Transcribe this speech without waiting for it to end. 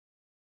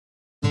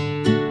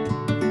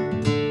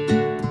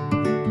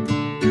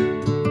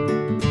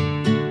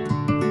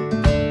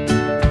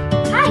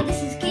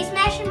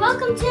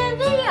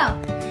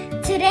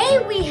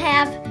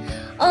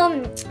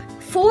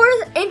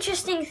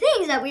interesting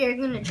things that we are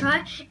going to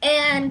try,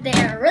 and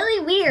they're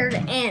really weird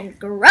and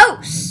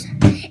gross.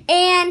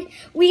 And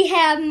we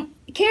have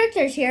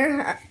characters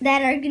here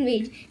that are going to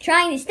be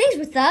trying these things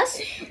with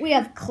us. We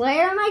have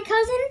Claire, my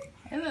cousin.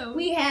 Hello.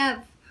 We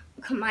have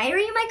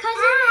Kamiri, my cousin.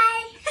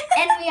 Hi.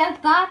 And we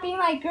have Boppy,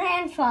 my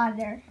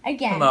grandfather.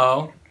 Again.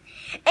 Hello.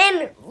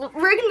 And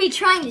we're going to be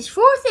trying these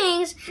 4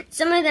 things.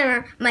 Some of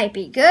them might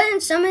be good,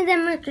 and some of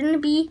them are going to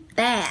be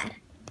bad.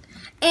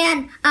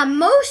 And I'm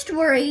most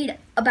worried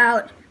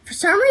about, for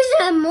some reason,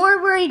 I'm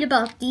more worried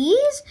about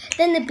these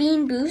than the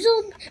Bean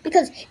Boozled,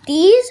 because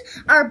these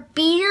are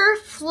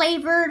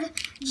beer-flavored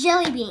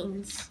jelly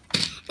beans.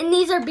 And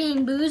these are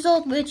Bean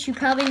Boozled, which you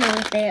probably know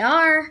what they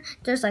are.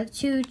 There's like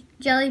 2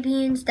 jelly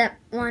beans that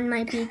one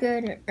might be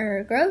good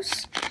or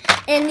gross.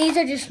 And these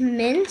are just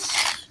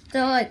mints.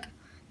 They're like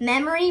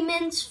memory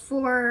mints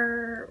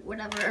for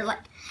whatever, like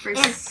For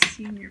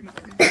senior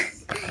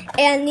mothers.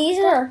 and these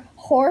are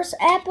horse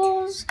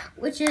apples,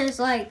 which is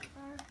like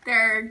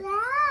They're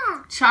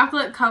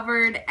chocolate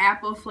covered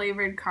apple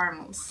flavored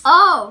caramels.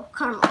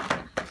 caramel.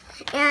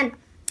 And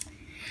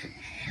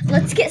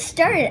let's get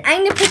started.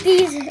 I'm gonna put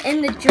these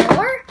in the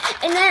drawer,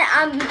 and then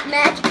I'm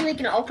magically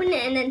gonna open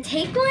it and then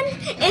take one,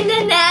 and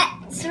then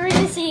so we're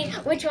gonna see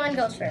which one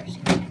goes first.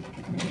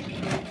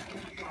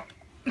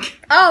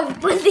 Oh,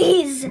 with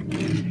these,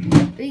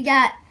 we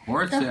got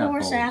the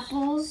horse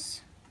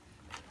apples.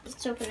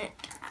 Let's open it.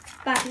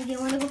 Bobby, do you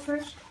want to go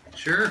first?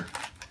 Sure.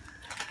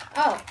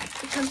 Oh,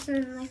 it comes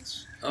in the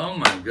next. Oh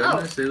my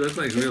goodness, they look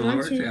like real 1,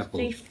 horse 2, apples.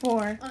 3,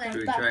 4. Okay, Should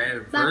we try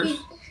it Bobby,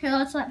 first? here,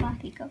 let's let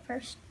Bobby go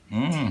first.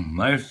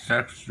 Nice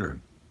texture.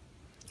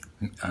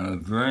 A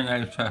very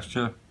nice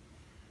texture.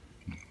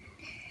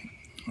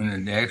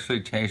 And it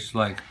actually tastes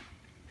like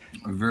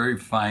a very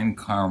fine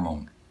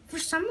caramel. For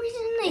some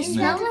reason, they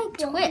smell like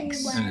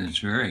Twix. And it's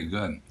very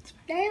good.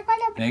 They've got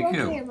a Thank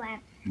you. broken one.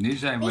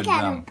 These I They would,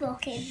 got a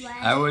broken one.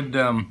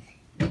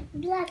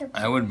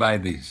 I would buy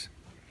these.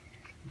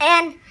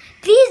 And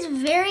these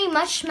very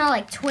much smell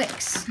like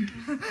Twix.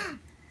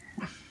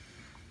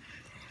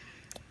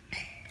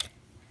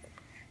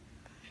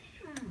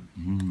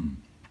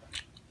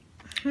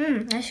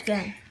 That's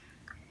good.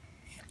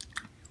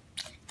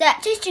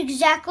 That tastes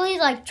exactly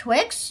like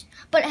Twix,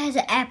 but it has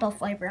an apple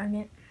flavor on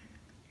it.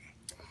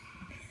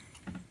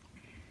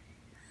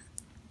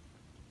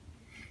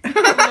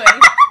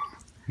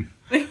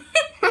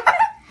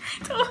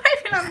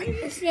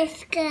 This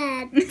is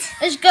good.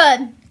 It's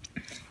good.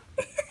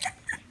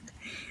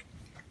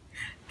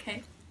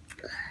 Okay.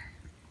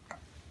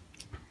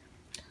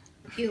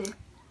 Ew.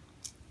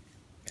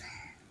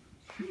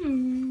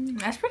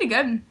 That's pretty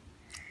good.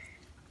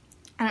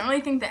 I don't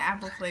really think the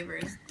apple flavor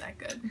is that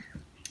good.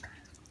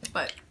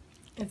 But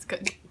it's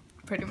good,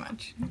 pretty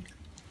much.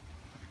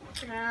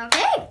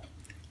 Okay.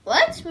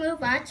 Let's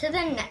move on to the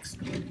next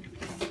one.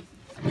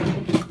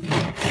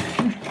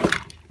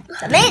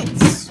 The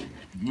mints.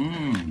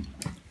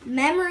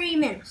 Memory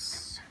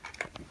mints.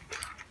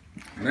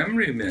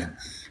 Memory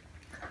mints.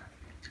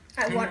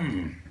 I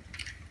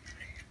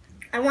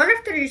wonder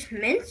if they're just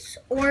mints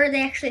or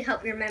they actually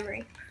help your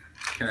memory.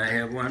 Can I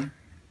have one?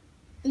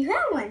 You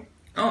have one.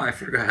 Oh, I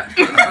forgot.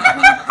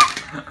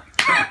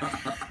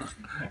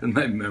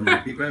 my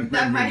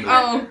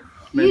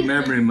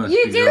memory must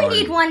You be do going.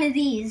 need one of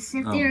these,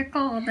 if you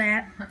recall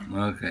that.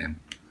 Okay.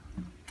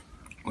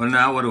 Well,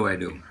 now what do I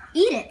do?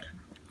 Eat it.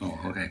 Oh,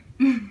 okay.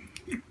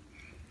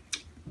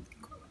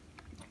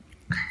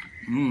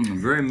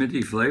 Very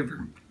minty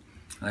flavor.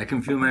 I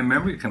can feel my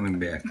memory coming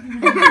back.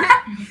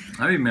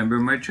 I remember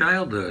my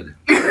childhood.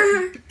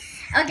 Okay,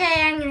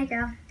 I'm gonna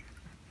go.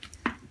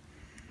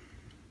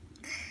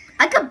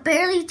 I could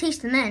barely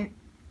taste the mint.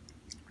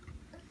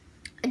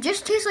 It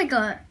just tastes like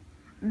a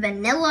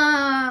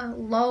vanilla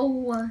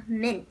low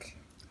mint.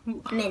 It's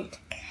What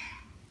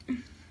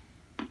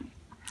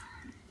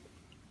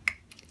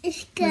does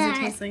it good.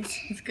 taste like?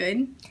 It's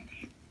good?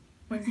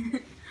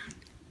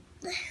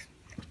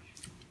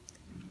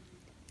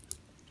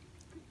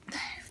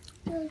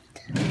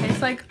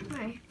 It's like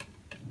an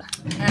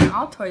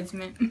Altoids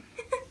mint.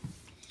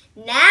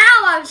 Now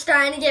I'm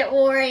starting to get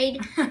worried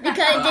because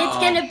it's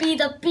gonna be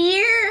the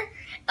beer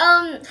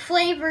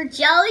flavored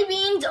jelly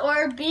beans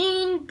or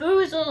Bean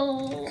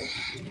Boozled.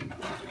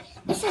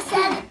 It's a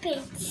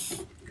centipede.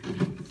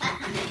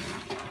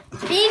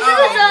 Bean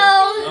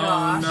Boozled.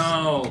 Oh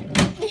no!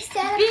 It's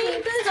Bean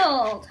centipede.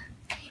 Boozled.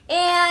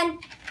 And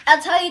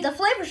I'll tell you the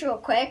flavors real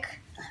quick.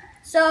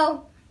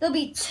 So there'll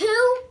be 2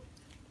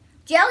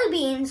 jelly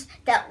beans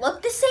that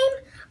look the same,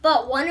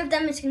 but one of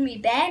them is going to be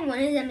bad, one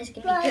of them is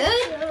going to be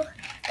good.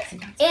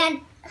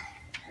 And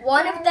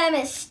one of them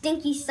is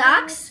Stinky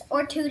Socks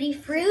or Tutti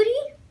Frutti.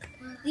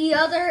 The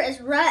other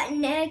is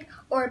Rotten Egg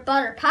or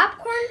Butter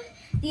Popcorn.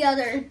 The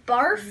other is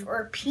Barf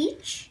or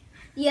Peach.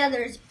 The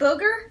other is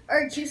Booger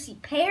or Juicy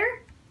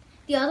Pear.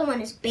 The other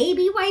one is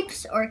Baby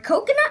Wipes or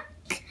Coconut.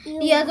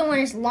 The other one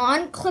is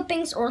Lawn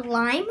Clippings or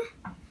Lime.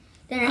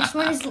 The next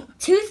one is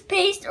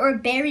Toothpaste or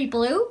Berry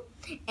Blue.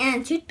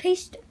 And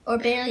Toothpaste or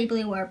Berry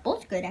Blue are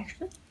both good,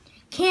 actually.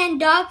 Canned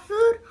dog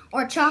food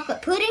or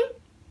chocolate pudding.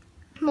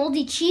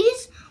 moldy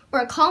cheese,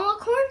 or caramel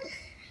corn,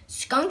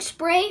 skunk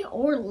spray,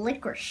 or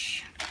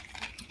licorice.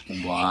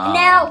 Wow.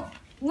 Now,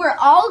 we're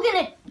all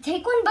going to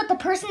take one, but the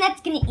person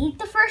that's going to eat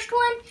the first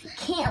one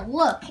can't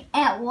look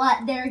at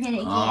what they're going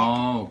to get.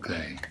 Oh,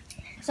 okay.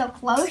 So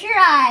close your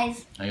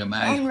eyes, I got my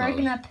eyes and we're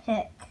closed. going to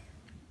pick.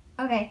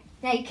 Okay,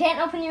 now you can't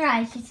open your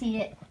eyes to see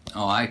it.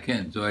 Oh, I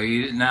can't. Do I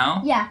eat it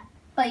now? Yeah,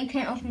 but you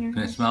can't open your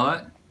Can I eyes. smell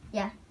it?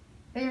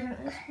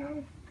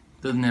 It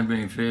Doesn't have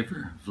any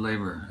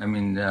flavor. I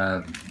mean,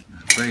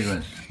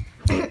 fragrance.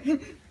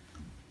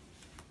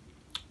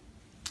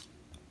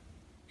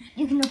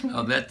 You can open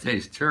Oh, that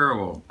tastes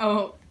terrible.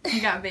 Oh,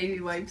 you got baby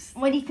wipes.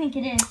 What do you think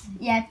it is?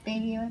 Yeah, it's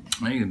baby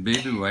wipes. I think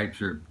baby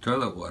wipes or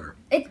toilet water.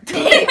 It's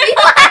baby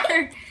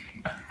wipes!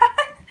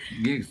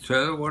 You use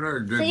toilet water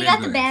or So you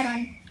got the bad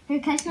one. Here,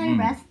 can I smell your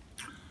breath?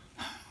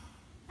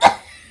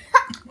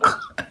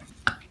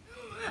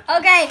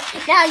 Okay,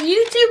 now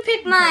you two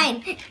pick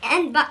mine.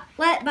 And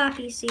let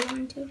Boppy see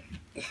one too.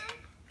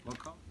 What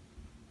color?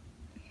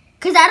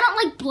 Because I don't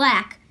like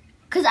black.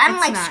 Because I don't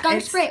It's like not. skunk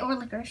It's- spray or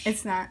licorice.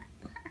 It's not.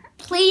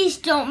 Please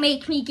don't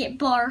make me get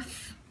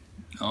barf.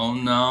 Oh,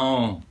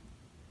 no.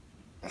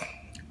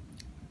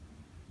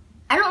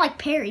 I don't like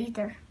pear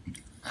either.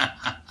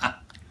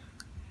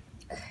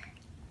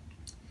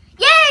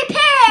 Yay,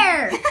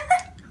 pear!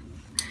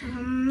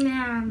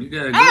 You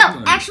got a good Oh,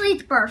 one. actually,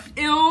 it's barf.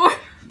 Ew.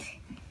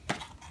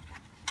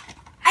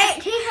 I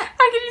taste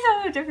How can you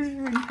tell the difference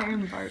between pear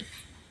and barf?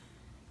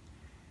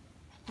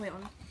 Wait,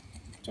 one.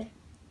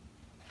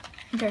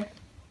 Okay.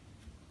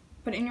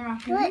 Put it in your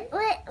mouth.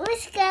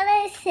 What's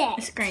color is it?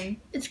 It's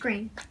green. It's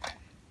green.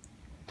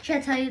 Should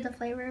I tell you the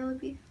flavor it would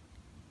be?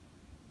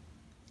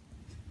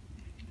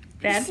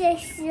 Bad? It's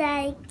just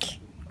like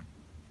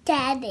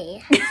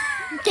Daddy.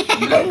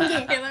 Okay, let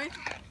me.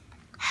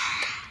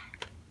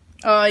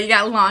 Oh, you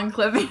got long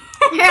clipping. Here,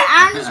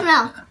 I want to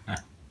smell.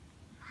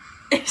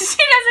 She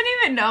doesn't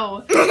even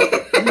know.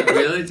 Does it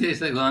really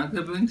taste like lawn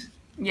clippings?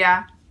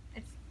 Yeah.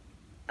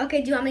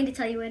 Okay, do you want me to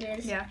tell you what it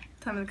is? Yeah.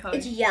 Tell me the color.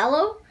 It's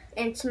yellow,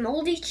 and it's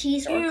moldy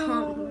cheese or Ew.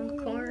 caramel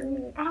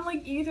corn. I don't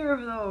like either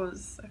of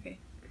those. Okay.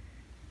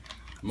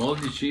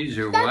 Moldy cheese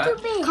or Not too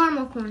what? big.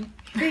 Caramel corn.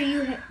 Here,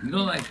 you hit. You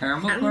don't like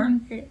caramel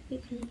corn? Here, you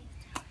can-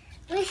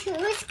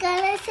 Which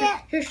color is it?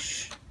 Here,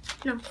 shh.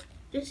 No,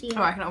 just eat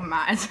Oh, I it. can open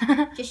my eyes.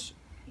 Just.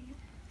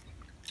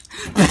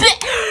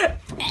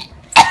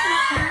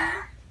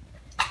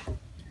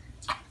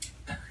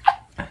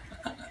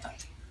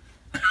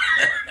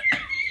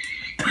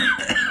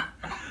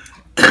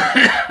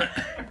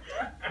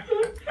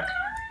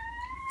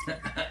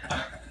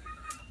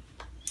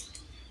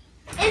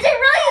 Is it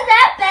really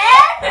that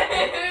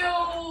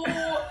bad?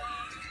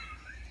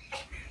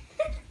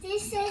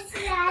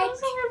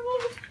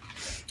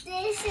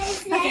 This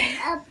is like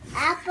a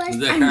apple. Is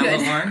that I'm caramel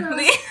good. corn?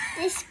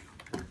 This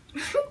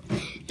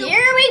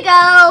Here we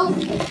go.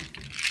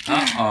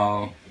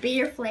 Uh-oh.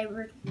 Beer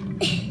flavored.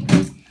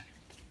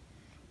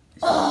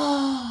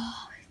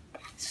 Oh,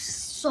 that's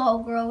so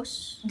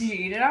gross. Did you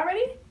eat it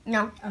already?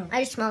 No, Oh.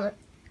 I just smelled it.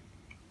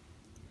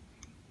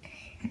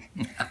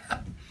 Is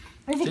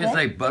it Tastes good?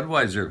 like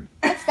Budweiser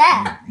What's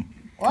that?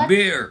 What?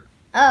 beer.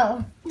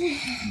 Oh.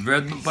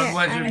 Red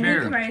Budweiser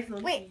beer.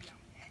 Wait.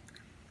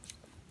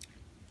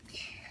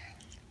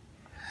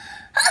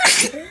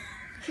 Bless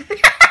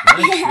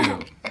you.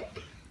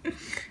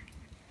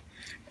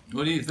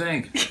 What do you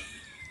think?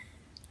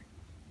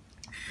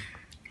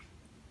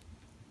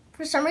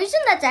 For some reason,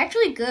 that's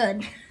actually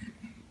good.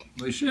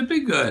 Well, it should be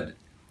good.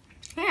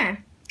 Yeah,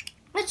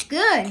 that's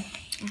good.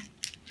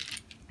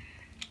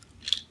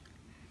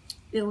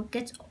 It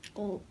gets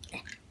old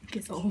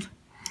Gets old.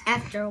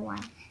 after a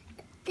while.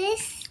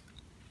 this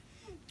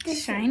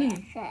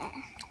Shiny.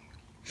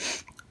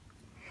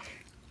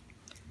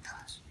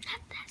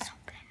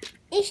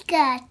 is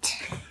good.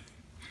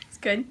 It's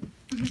good.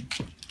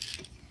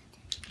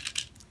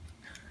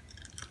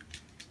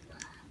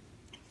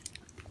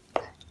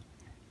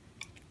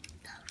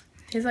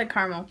 Tastes like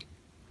caramel.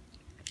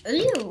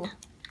 Ew.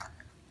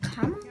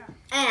 Caramel.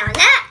 And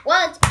that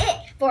was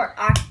it for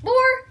our 4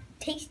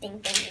 tasting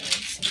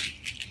things.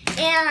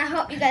 And I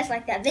hope you guys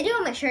liked that video.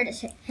 Make sure to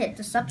hit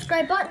the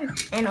subscribe button.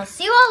 And I'll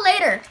see you all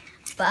later.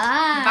 Bye.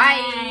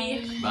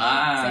 Bye. Bye. Say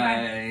bye.